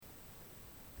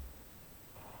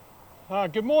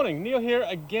Good morning. Neil here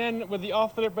again with the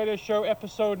Off the Lip Radio Show,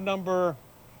 episode number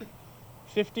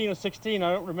 15 or 16.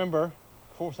 I don't remember.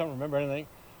 Of course, I don't remember anything.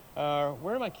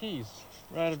 Where are my keys?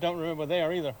 I don't remember where they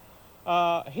are either.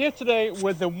 Here today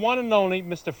with the one and only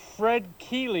Mr. Fred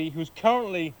Keeley, who's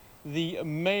currently the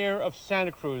mayor of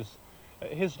Santa Cruz.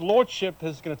 His lordship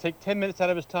is going to take 10 minutes out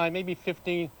of his time, maybe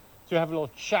 15, to have a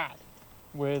little chat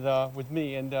with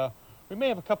me. And we may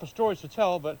have a couple of stories to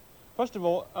tell, but first of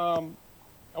all,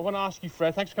 I want to ask you,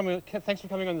 Fred. Thanks for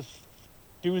coming on this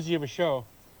doozy of a show.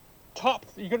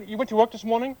 You went to work this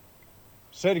morning?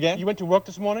 Say it again. You went to work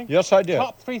this morning? Yes, I did.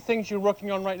 Top 3 things you're working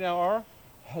on right now are?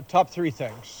 Top 3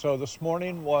 things. So this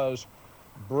morning was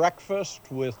breakfast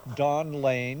with Don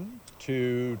Lane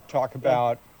to talk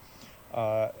about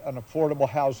an affordable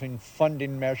housing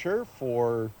funding measure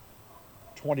for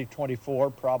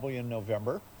 2024, probably in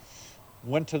November.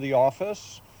 Went to the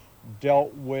office,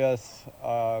 dealt with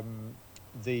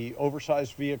the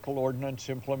oversized vehicle ordinance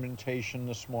implementation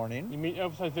this morning. You mean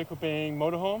oversized vehicle being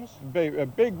motorhomes?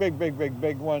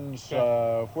 Big ones.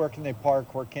 Okay. Where can they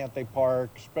park? Where can't they park?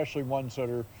 Especially ones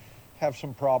that have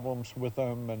some problems with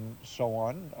them and so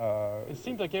on. It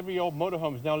seems like every old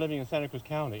motorhome is now living in Santa Cruz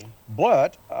County.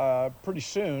 But pretty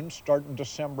soon, starting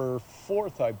December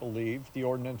 4th, I believe, the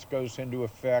ordinance goes into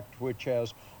effect, which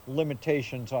has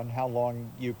limitations on how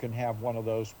long you can have one of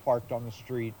those parked on the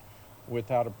street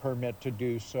without a permit to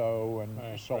do so,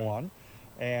 and so on.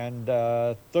 And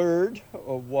third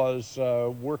was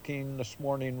working this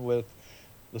morning with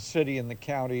the city and the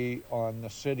county on the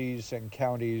cities and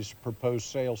counties' proposed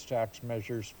sales tax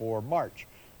measures for March.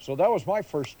 So that was my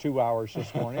first 2 hours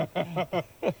this morning.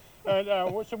 And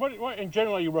so what in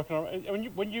general are you working on?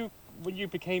 When you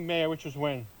became mayor, which was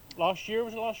when? Last year?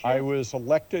 Was it last year? I was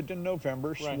elected in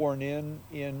November, sworn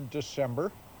in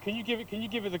December. Can you give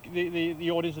the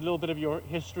audience a little bit of your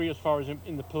history as far as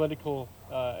in the political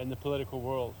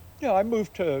world? Yeah, I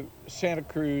moved to Santa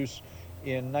Cruz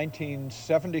in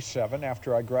 1977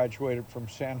 after I graduated from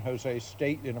San Jose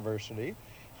State University,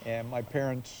 and my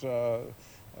parents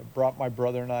brought my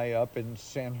brother and I up in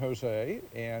San Jose,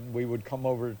 and we would come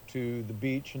over to the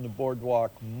beach and the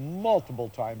boardwalk multiple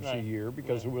times a year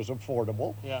because it was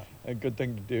affordable. Yeah, a good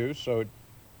thing to do. So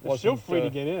it's still free to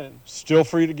get in. Still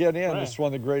free to get in. Right. It's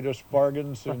one of the greatest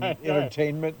bargains in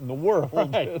entertainment in the world.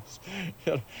 Right.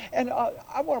 And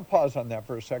I want to pause on that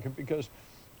for a second because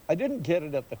I didn't get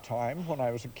it at the time when I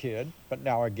was a kid, but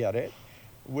now I get it,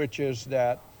 which is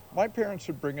that my parents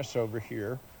would bring us over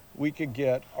here. We could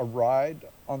get a ride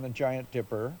on the Giant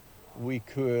Dipper. We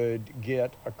could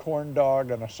get a corn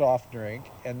dog and a soft drink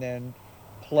and then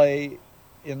play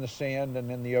in the sand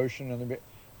and in the ocean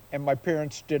and my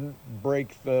parents didn't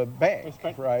break the bank,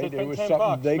 right? It was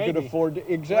something they could afford to,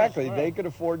 exactly. Yes, right. They could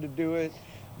afford to do it.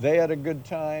 They had a good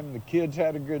time. The kids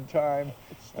had a good time,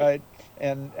 right?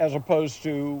 And as opposed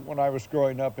to when I was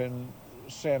growing up in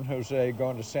San Jose,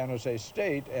 going to San Jose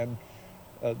State, and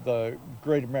the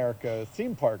Great America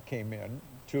theme park came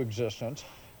into existence,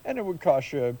 and it would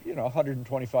cost you,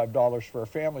 $125 for a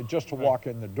family just to walk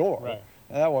in the door. Right.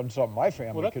 And that wasn't something my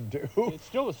family could do. It's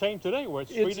still the same today, where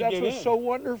it's free to get in. That's what's so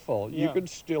wonderful. Yeah. You can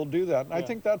still do that. And I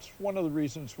think that's one of the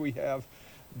reasons we have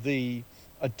the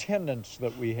attendance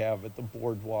that we have at the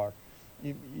boardwalk.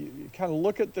 You kind of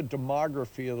look at the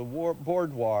demography of the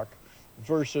boardwalk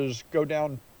versus go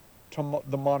down to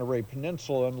the Monterey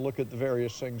Peninsula and look at the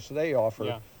various things they offer.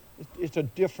 Yeah. It's a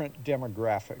different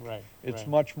demographic. Right. It's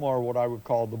much more what I would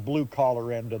call the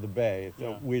blue-collar end of the bay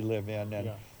that we live in.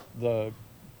 And the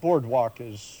boardwalk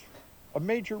is a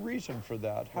major reason for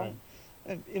that.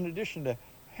 And in addition to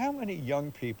how many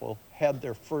young people had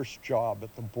their first job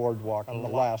at the boardwalk in the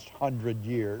last 100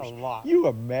 years? A lot. You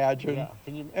imagine.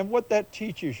 Yeah. And what that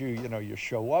teaches you, you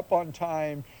show up on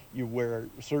time, you wear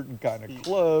certain kind of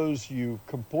clothes, you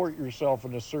comport yourself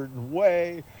in a certain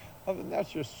way. I mean, that's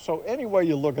just, so any way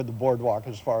you look at the boardwalk,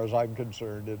 as far as I'm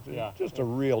concerned, it's just a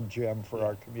real gem for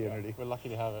our community. Yeah. We're lucky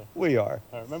to have it. We are.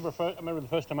 I remember the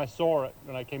first time I saw it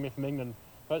when I came in from England.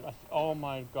 But oh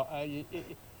my God!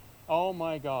 Oh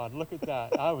my God! Look at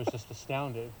that! I was just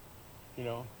astounded.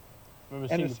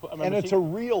 And it's a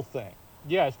real thing.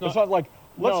 Yeah, it's not like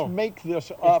let's make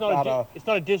this up out of. It's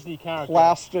not a Disney character.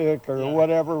 Plastic or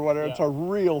whatever. It's a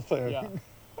real thing. Yeah.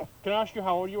 Can I ask you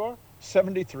how old you are?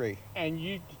 73. And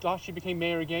you last year became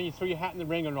mayor again. You threw your hat in the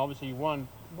ring, and obviously you won.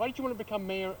 Why did you want to become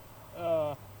mayor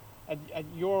at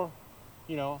your,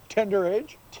 tender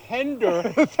age? Tender.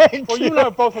 Thank well, you. you and I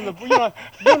are both on the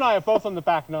you and I are both on the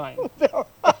back nine.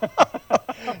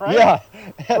 Right? Yeah.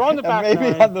 We're on the back maybe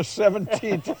nine. on the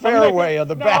 17th fairway of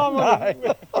the back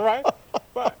nine. All right.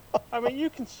 But I mean, you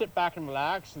can sit back and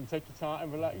relax and take your time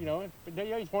and relax, you know. But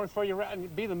yeah, you want to throw your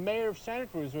and be the mayor of Santa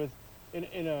Cruz with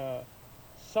in a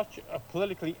such a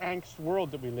politically angst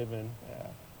world that we live in. Yeah.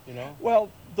 You know.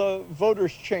 Well, the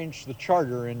voters changed the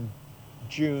charter in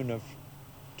June of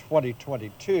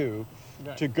 2022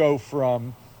 Right. to go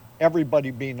from everybody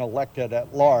being elected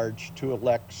at large to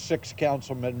elect 6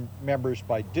 members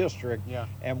by district Yeah.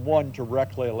 and 1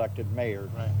 directly elected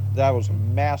mayor. Right. That was a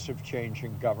massive change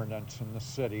in governance in the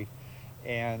city.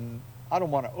 And I don't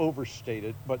want to overstate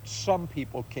it, but some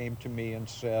people came to me and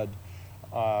said,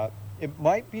 it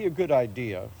might be a good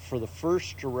idea for the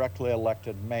first directly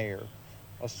elected mayor,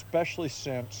 especially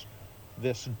since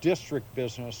this district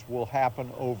business will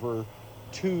happen over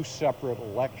 2 separate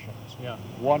elections. Yeah.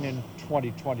 One in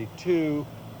 2022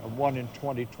 and one in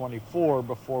 2024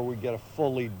 before we get a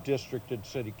fully districted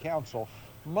city council.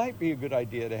 Might be a good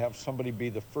idea to have somebody be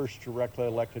the first directly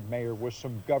elected mayor with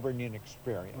some governing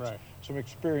experience. Right. Some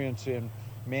experience in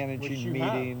managing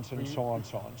have. meetings and so on and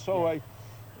so on. So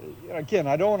Yeah. again,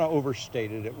 I don't want to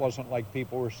overstate it. It wasn't like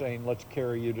people were saying, let's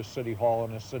carry you to City Hall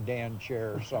in a sedan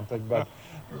chair or something.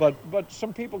 But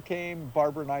some people came,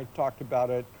 Barbara and I talked about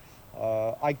it.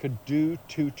 I could do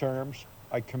 2 terms.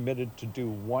 I committed to do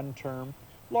 1 term,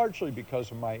 largely because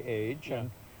of my age. Yeah.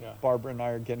 And Yeah. Barbara and I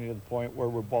are getting to the point where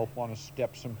we both want to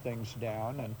step some things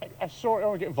down. And I saw, I don't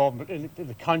want to get involved in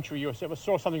the country. I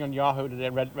saw something on Yahoo today,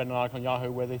 read an article on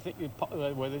Yahoo where they think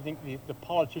the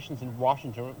politicians in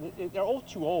Washington, they're all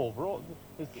too old. We're all,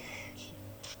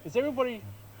 is everybody,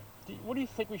 what do you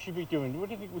think we should be doing? What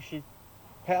do you think we should?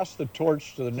 pass the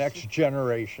torch to the next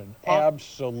generation. Pop-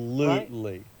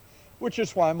 Absolutely. Which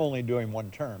is why I'm only doing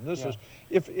 1 term. This Yeah.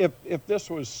 is if this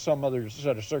was some other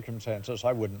set of circumstances,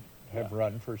 I wouldn't have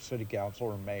run for city council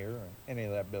or mayor or any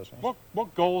of that business.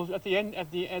 What goals at the end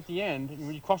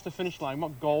when you cross the finish line?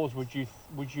 What goals would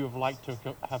you have liked to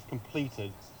have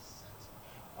completed?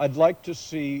 I'd like to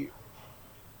see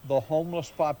the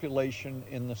homeless population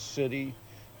in the city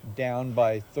down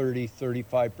by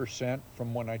 30-35%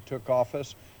 from when I took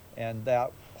office, and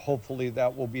that hopefully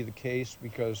that will be the case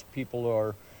because people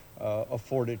are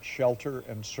afforded shelter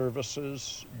and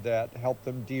services that help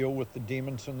them deal with the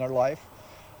demons in their life.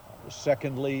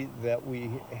 Secondly, that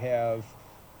we have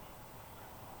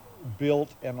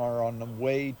built and are on the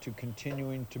way to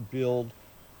continuing to build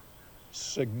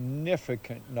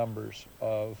significant numbers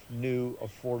of new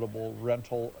affordable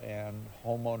rental and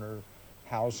homeowner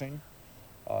housing,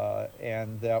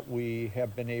 and that we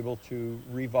have been able to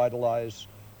revitalize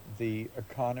the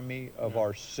economy of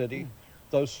our city.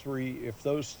 If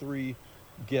those three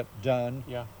get done,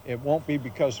 it won't be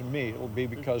because of me. It'll be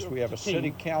because we have a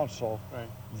city council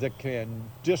that can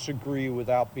disagree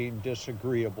without being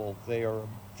disagreeable. They are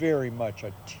very much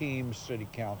a team city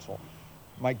council.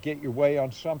 Might get your way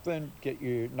on something,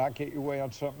 not get your way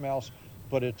on something else,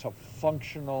 but it's a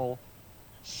functional,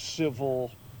 civil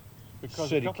because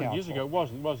city a couple of years ago,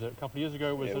 was it? A couple of years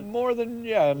ago, was it? More than,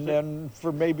 and then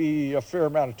for maybe a fair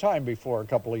amount of time before a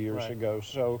couple of years ago.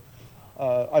 So,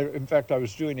 in fact, I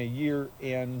was doing a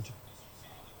year-end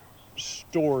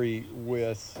story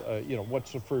with,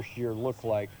 what's the first year look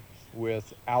like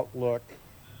with Outlook,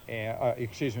 and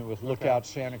with Lookout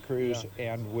Santa Cruz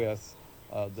and with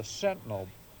the Sentinel.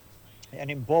 And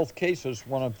in both cases,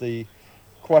 one of the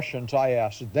questions I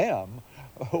asked them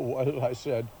was, I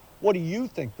said, what do you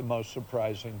think the most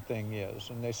surprising thing is?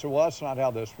 And they said, well, that's not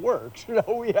how this works.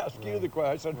 We ask you the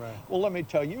question. I said, well, let me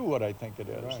tell you what I think it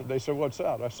is. And they said, what's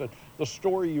that? I said, the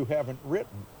story you haven't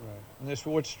written. And they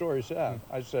said, what story is that?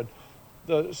 I said,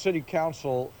 the city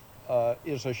council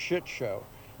is a shit show.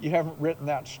 You haven't written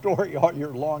that story all year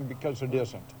long because it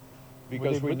isn't.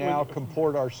 Because we now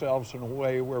comport ourselves in a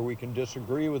way where we can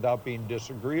disagree without being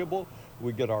disagreeable.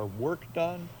 We get our work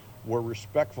done. We're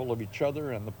respectful of each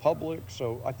other and the public.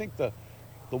 So I think the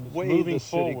way the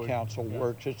city council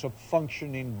works, it's a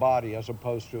functioning body as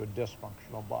opposed to a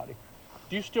dysfunctional body.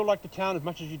 Do you still like the town as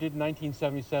much as you did in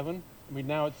 1977? I mean,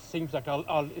 now it seems like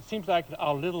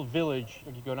our little village.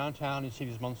 Like you go downtown, and you see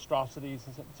these monstrosities.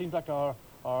 It seems like our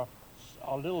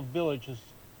little village is.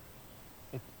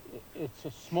 It's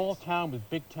a small town with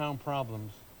big town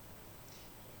problems.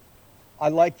 I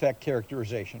like that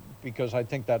characterization because I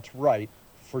think that's right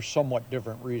for somewhat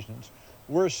different reasons.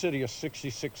 We're a city of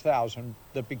 66,000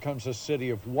 that becomes a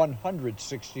city of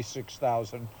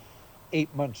 166,000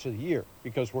 8 months of the year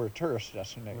because we're a tourist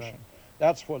destination.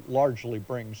 That's what largely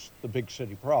brings the big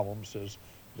city problems, is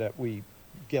that we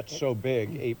get so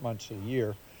big 8 months of the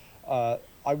year.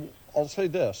 I'll say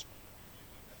this.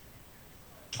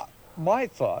 My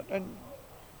thought, and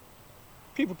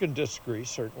people can disagree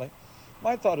certainly,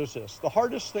 My thought is this: the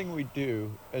hardest thing we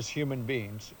do as human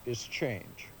beings is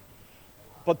change.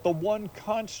 But the one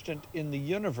constant in the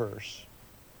universe,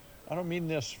 I don't mean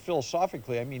this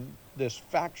philosophically, I mean this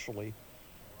factually,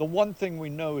 the one thing we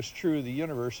know is true of the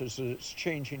universe is that it's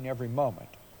changing every moment.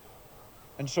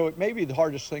 And so it may be the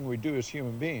hardest thing we do as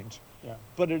human beings, Yeah.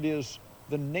 but it is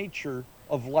the nature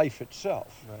of life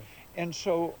itself. Right. And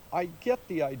so I get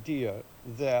the idea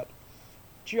that,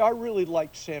 gee, I really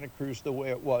liked Santa Cruz the way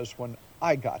it was when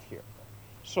I got here.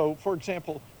 So, for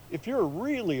example, if you're a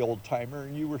really old timer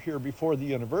and you were here before the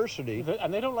university,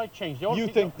 And they don't like change. The old you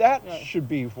people- think that yeah. should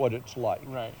be what it's like.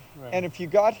 Right. Right. And if you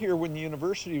got here when the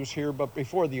university was here but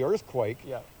before the earthquake,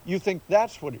 Yeah. you think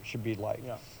that's what it should be like.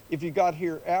 Yeah. If you got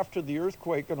here after the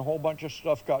earthquake and a whole bunch of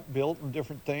stuff got built and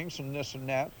different things and this and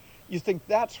that, you think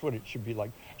that's what it should be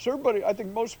like. So everybody, I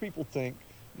think most people think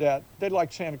that they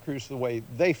like Santa Cruz the way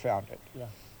they found it.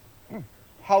 Yeah.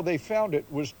 How they found it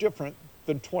was different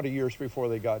than 20 years before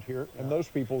they got here, and Yeah. those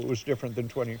people, it was different than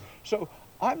 20. So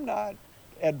I'm not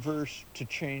adverse to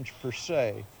change per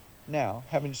se. Now,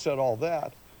 having said all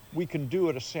that, we can do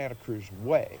it a Santa Cruz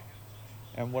way.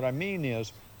 And what I mean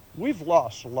is, we've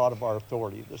lost a lot of our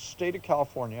authority. The state of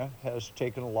California has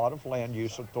taken a lot of land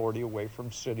use authority away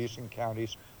from cities and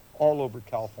counties all over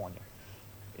California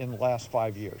in the last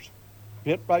 5 years.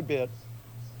 Bit by bit,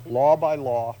 law by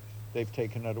law, they've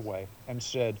taken it away and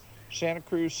said, Santa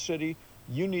Cruz City,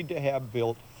 you need to have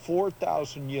built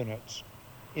 4,000 units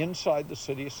inside the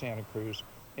city of Santa Cruz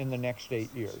in the next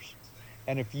 8 years.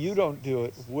 And if you don't do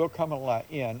it, we'll come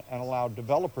in and allow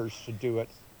developers to do it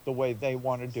the way they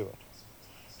want to do it.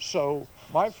 So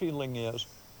my feeling is,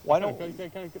 why don't They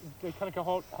kind of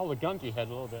hold a gun to your head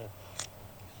a little bit.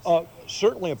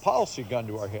 certainly a policy gun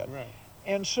to our head. Right.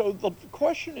 And so the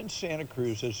question in Santa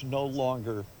Cruz is no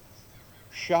longer,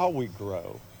 shall we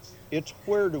grow? It's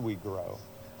where do we grow?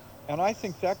 And I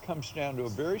think that comes down to a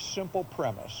very simple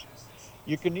premise.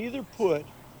 You can either put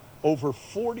over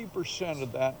 40%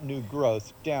 of that new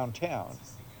growth downtown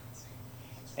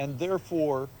and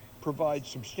therefore provide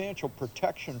substantial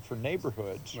protection for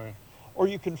neighborhoods, Right. or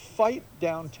you can fight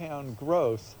downtown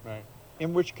growth, Right.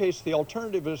 in which case the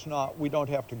alternative is not we don't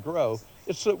have to grow,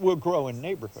 it's that we'll grow in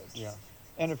neighborhoods. Yeah.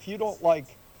 And if you don't like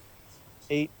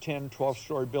 8, 10,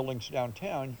 12-story buildings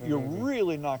downtown, you're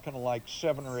really not going to like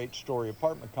 7 or 8-story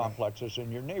apartment complexes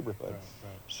in your neighborhood.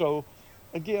 Right. So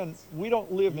again, we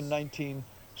don't live in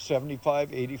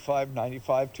 1975, 85,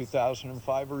 95,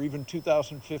 2005, or even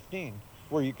 2015,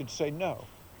 where you could say no.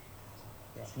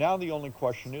 Yeah. Now the only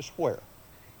question is where.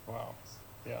 Wow.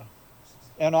 Yeah.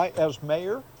 And I, as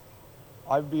mayor,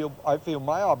 I feel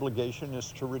my obligation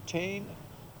is to retain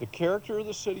the character of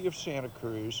the city of Santa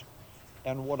Cruz.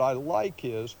 And what I like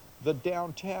is the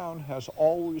downtown has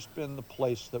always been the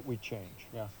place that we change.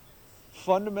 Yeah.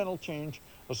 Fundamental change,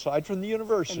 aside from the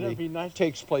university, be nice-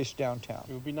 takes place downtown.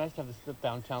 It would be nice to have this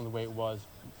downtown the way it was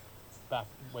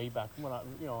way back when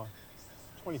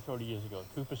 20, 30 years ago.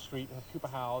 Cooper Street, Cooper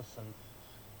House, and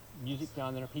music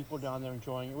down there, people down there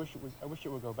enjoying it. I wish it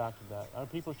would go back to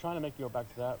that. People are trying to make it go back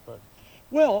to that, but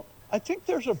Well, I think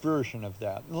there's a version of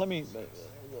that. And let me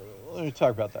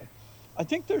talk about that. I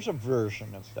think there's a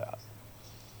version of that.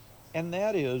 And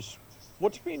that is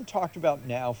what's being talked about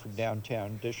now for downtown,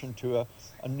 in addition to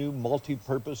a new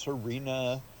multi-purpose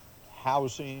arena,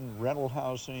 housing, rental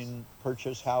housing,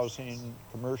 purchase housing,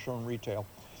 commercial and retail,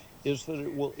 is that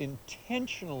it will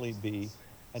intentionally be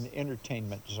an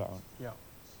entertainment zone. yeah.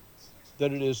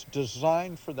 That it is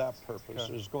designed for that purpose,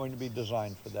 Sure. is going to be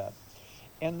designed for that.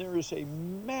 And there is a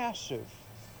massive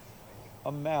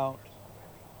amount,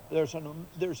 there's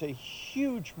a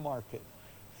huge market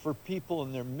for people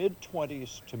in their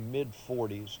mid-20s to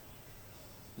mid-40s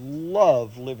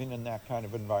love living in that kind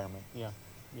of environment. Yeah.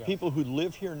 Yeah. People who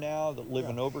live here now that live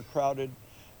in Yeah. overcrowded,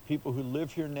 people who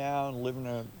live here now and live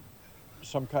in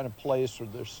some kind of place where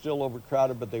they're still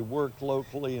overcrowded but they work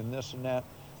locally and this and that,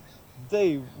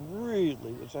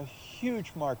 there's a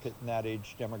huge market in that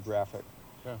age demographic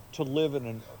Yeah. to live in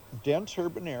a dense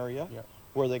urban area Yeah.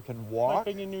 where they can Like walk.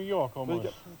 being in New York almost,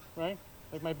 Yep. right?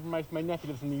 Like my nephew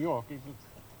lives in New York. He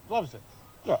loves it.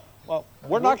 Yeah, well,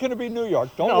 we're not going to be New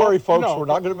York. Don't No, worry, folks, no, we're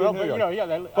not going to be well, New but, York.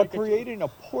 I But could- creating a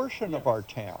portion of our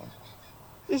town,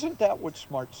 isn't that what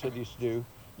smart cities do?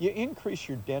 You increase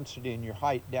your density and your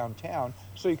height downtown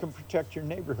so you can protect your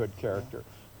neighborhood character.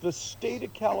 The state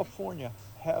of California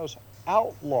has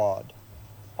outlawed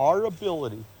our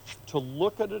ability to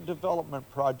look at a development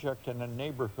project in a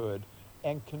neighborhood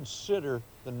and consider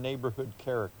the neighborhood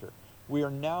character. We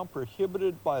are now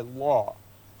prohibited by law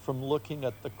from looking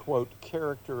at the, quote,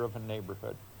 character of a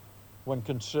neighborhood when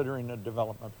considering a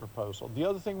development proposal. The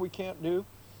other thing we can't do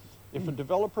If a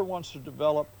developer wants to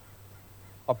develop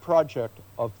a project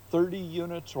of 30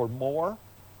 units or more,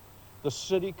 the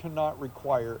city cannot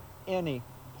require any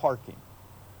parking.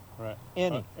 Right.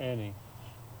 Any. Any.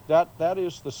 That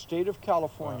is the state of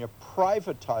California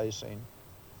privatizing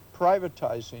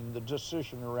the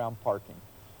decision around parking.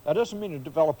 That doesn't mean a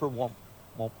developer won't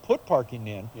put parking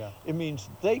in. Yeah. It means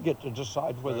they get to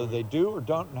decide whether they do or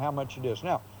don't and how much it is.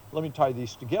 Now, let me tie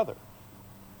these together.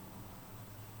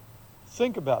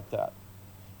 Think about that.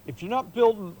 If you're not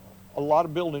building a lot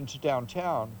of buildings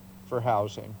downtown for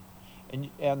housing,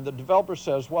 and the developer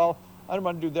says, well, I don't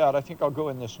want to do that. I think I'll go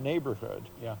in this neighborhood.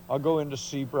 Yeah. I'll go into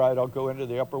Seabright. I'll go into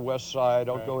the Upper West Side.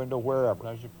 I'll go into wherever.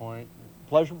 Pleasure Point.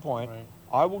 Pleasure Point. Right.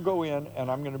 I will go in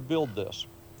and I'm going to build this.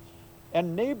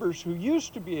 And neighbors who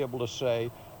used to be able to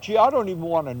say, gee, I don't even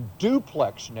want a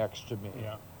duplex next to me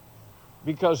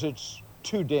because it's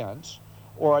too dense,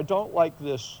 or I don't like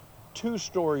this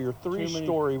 2-story or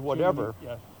 3-story whatever.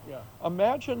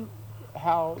 Imagine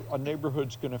how a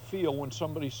neighborhood's going to feel when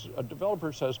a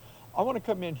developer says, I want to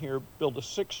come in here, build a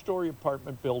 6-story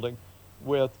apartment building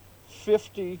with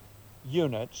 50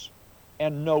 units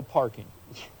and no parking.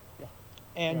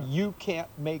 And you can't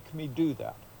make me do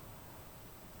that.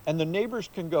 And the neighbors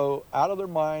can go out of their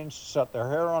minds, set their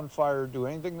hair on fire, do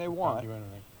anything they want,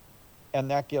 and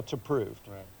that gets approved.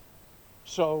 Right.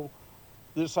 So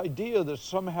this idea that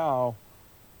somehow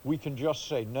we can just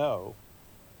say no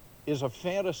is a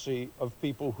fantasy of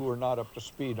people who are not up to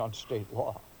speed on state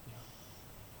law.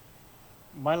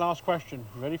 My last question.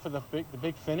 Ready for the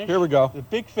big finish? Here we go. The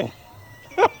big finish.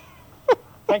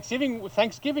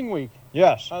 Thanksgiving week.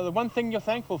 Yes. The one thing you're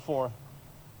thankful for.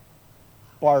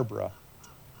 Barbara.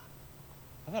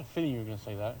 I had a feeling you were going to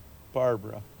say that.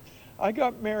 Barbara. I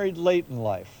got married late in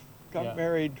life. Got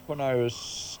married when I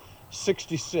was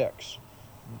 66.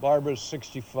 Barbara's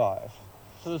 65.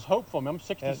 So there's hope for me. I'm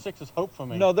 66. There's hope for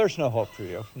me. No, there's no hope for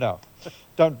you. No.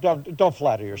 Don't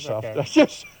flatter yourself. Okay. That's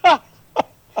just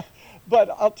But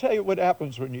I'll tell you what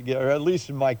happens when you get, or at least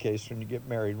in my case, when you get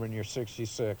married when you're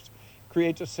 66,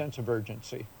 creates a sense of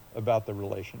urgency about the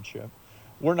relationship.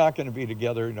 We're not going to be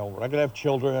together, we're not going to have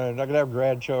children, we're not going to have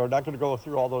grandchildren, we're not going to go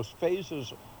through all those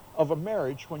phases of a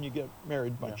marriage when you get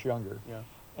married much younger. Yeah.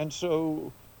 And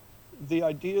so the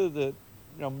idea that,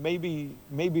 maybe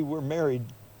we're married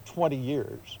 20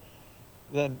 years,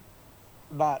 then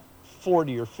not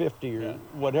 40 or 50 or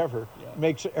whatever,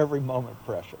 makes every moment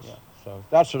precious. Yeah. So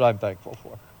that's what I'm thankful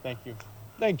for. Thank you.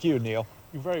 Thank you, Neil.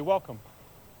 You're very welcome.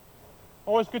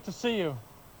 Always good to see you.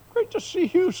 Great to see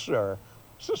you, sir.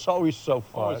 This is always so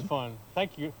fun. Always fun.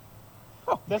 Thank you.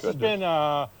 Oh, this has been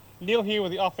Neil here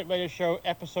with the Off Late Radio Show,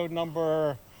 episode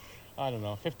number,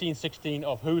 15, 16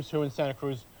 of Who's Who in Santa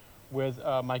Cruz, with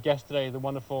my guest today, the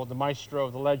wonderful, the maestro,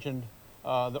 the legend,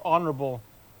 the honorable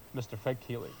Mr. Fred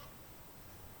Keeley.